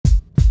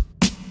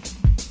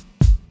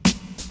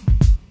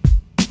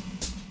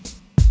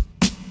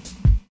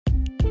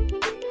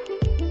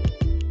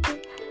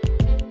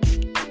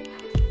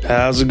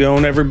How's it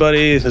going,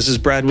 everybody? This is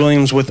Brad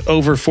Williams with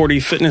Over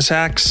 40 Fitness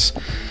Hacks.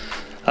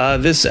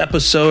 This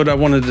episode, I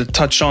wanted to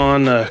touch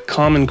on a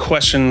common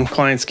question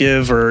clients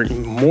give, or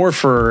more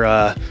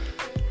for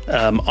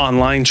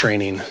online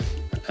training.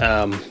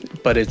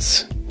 But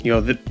it's,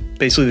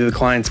 basically the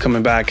client's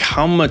coming back,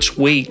 how much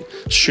weight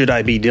should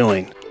I be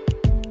doing?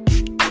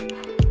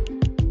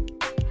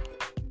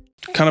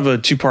 Kind of a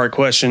two-part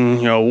question.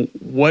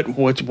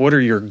 What are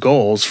your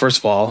goals? First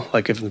of all,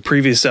 like if in the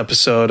previous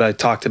episode I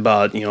talked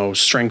about,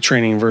 strength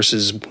training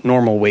versus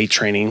normal weight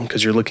training,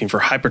 because you're looking for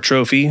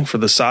hypertrophy for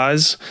the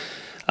size,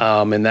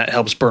 and that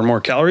helps burn more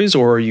calories,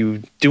 or are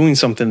you doing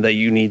something that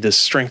you need the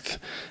strength,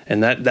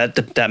 and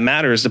that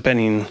matters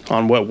depending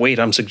on what weight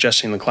I'm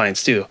suggesting the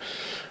clients do.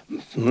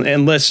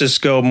 And let's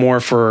just go more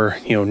for,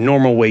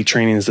 normal weight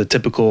training is the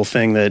typical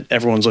thing that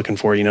everyone's looking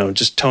for,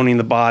 just toning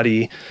the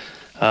body.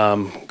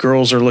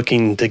 Girls are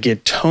looking to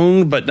get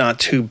toned, but not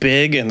too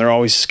big, and they're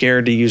always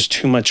scared to use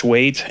too much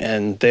weight,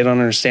 and they don't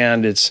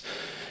understand it's,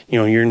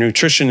 your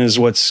nutrition is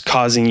what's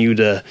causing you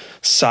to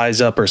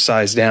size up or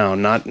size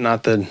down, not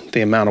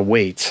the amount of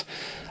weight.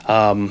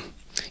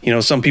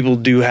 Some people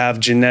do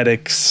have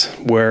genetics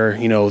where,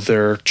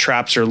 their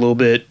traps are a little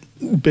bit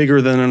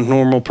bigger than a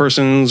normal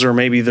person's, or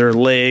maybe their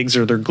legs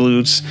or their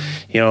glutes,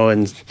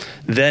 and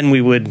then we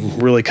would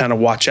really kind of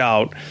watch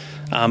out.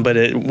 But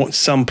at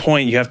some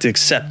point you have to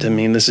accept,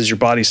 this is your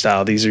body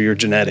style. These are your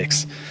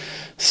genetics.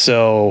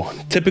 So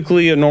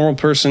typically a normal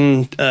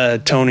person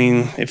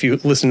toning, if you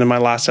listen to my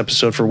last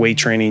episode for weight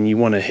training, you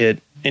want to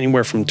hit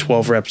anywhere from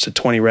 12 reps to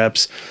 20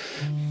 reps.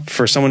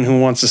 For someone who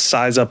wants to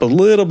size up a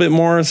little bit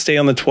more, stay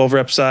on the 12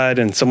 rep side,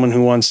 and someone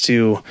who wants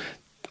to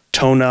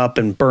tone up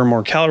and burn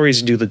more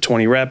calories, do the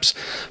 20 reps.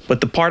 But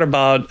the part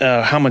about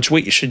how much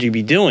weight should you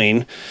be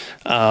doing,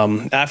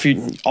 after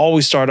you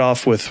always start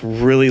off with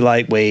really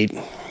lightweight.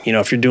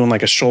 If you're doing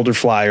like a shoulder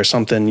fly or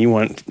something, you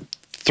want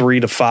 3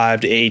 to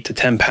 5 to 8 to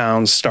 10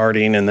 pounds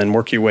starting, and then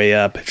work your way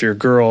up. If you're a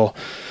girl,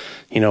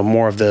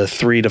 more of the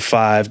 3 to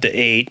 5 to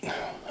 8.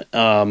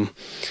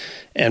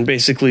 And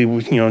basically,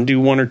 do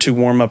 1 or 2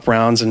 warm up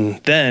rounds,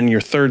 and then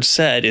your third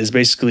set is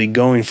basically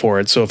going for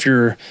it. So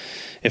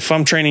if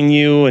I'm training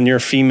you and you're a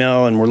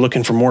female and we're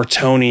looking for more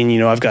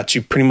toning, I've got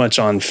you pretty much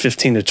on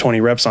 15 to 20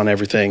 reps on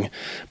everything.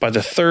 By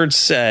the third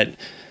set,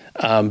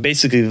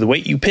 basically the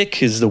weight you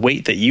pick is the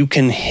weight that you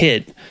can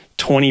hit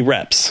 20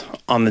 reps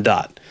on the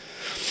dot.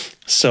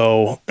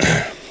 So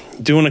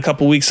doing a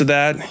couple weeks of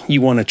that,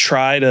 you want to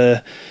try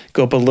to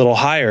go up a little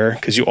higher,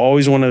 because you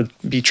always want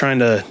to be trying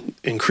to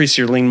increase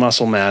your lean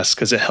muscle mass,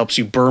 because it helps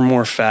you burn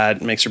more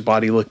fat, makes your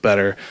body look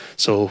better.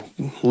 So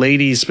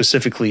ladies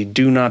specifically,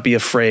 do not be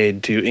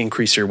afraid to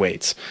increase your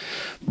weights.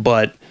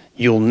 But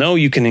you'll know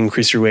you can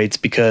increase your weights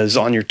because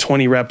on your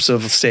 20 reps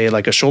of, say,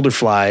 like a shoulder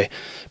fly,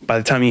 by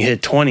the time you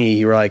hit 20,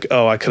 you're like,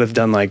 oh, I could have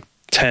done like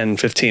 10,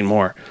 15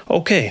 more.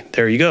 Okay,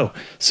 there you go.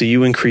 So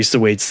you increase the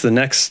weights the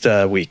next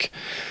week.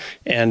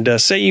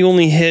 And say you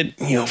only hit,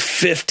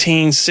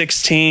 15,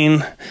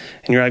 16, and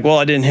you're like, well,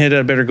 I didn't hit it,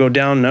 I better go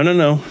down.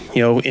 No.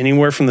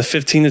 Anywhere from the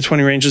 15 to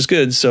 20 range is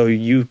good. So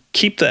you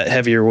keep that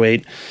heavier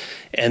weight.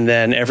 And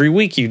then every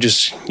week you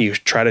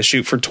try to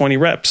shoot for 20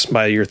 reps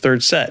by your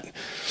third set.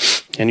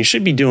 And you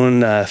should be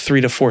doing 3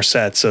 to 4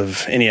 sets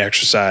of any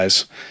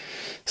exercise.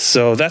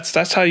 So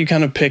that's how you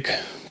kind of pick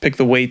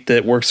the weight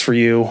that works for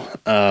you.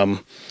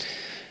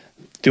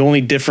 The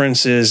only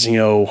difference is,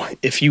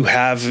 if you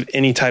have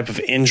any type of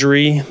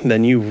injury,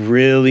 then you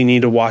really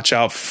need to watch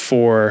out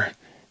for,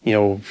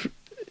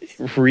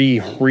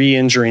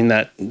 re-injuring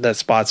that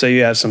spot. Say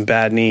you have some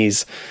bad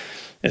knees,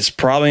 it's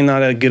probably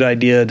not a good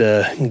idea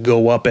to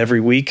go up every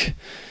week.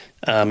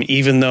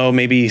 Even though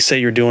maybe say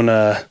you're doing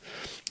a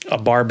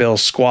barbell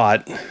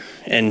squat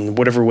and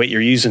whatever weight you're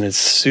using, it's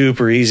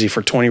super easy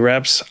for 20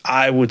 reps.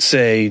 I would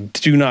say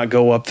do not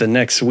go up the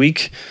next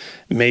week.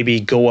 Maybe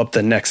go up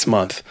the next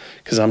month,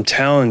 because I'm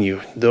telling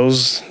you,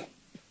 those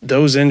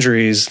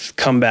injuries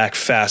come back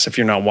fast if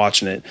you're not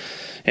watching it.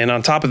 And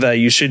on top of that,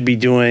 you should be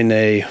doing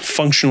a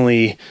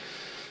functionally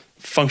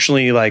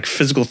like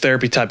physical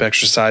therapy type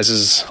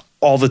exercises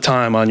all the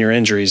time on your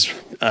injuries,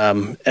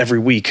 every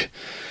week.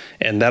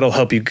 And that'll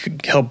help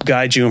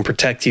guide you and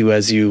protect you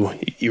as you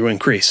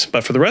increase.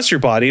 But for the rest of your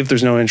body, if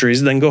there's no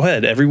injuries, then go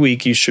ahead. Every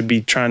week you should be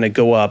trying to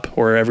go up,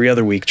 or every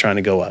other week trying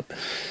to go up.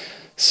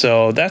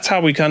 So that's how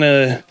we kind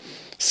of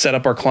set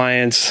up our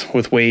clients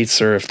with weights,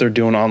 or if they're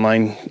doing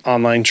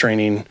online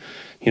training.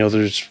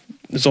 There's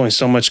only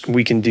so much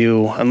we can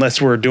do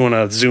unless we're doing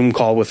a Zoom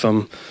call with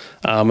them.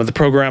 The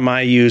program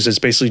I use is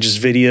basically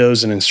just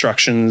videos and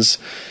instructions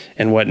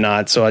and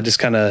whatnot. So I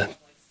just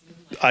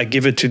I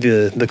give it to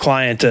the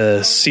client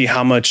to see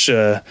how much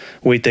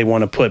weight they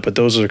want to put, but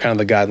those are kind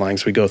of the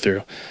guidelines we go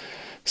through.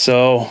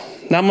 So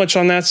not much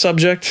on that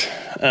subject,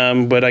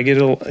 but I get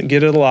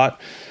it a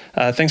lot.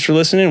 Thanks for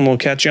listening, and we'll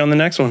catch you on the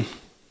next one.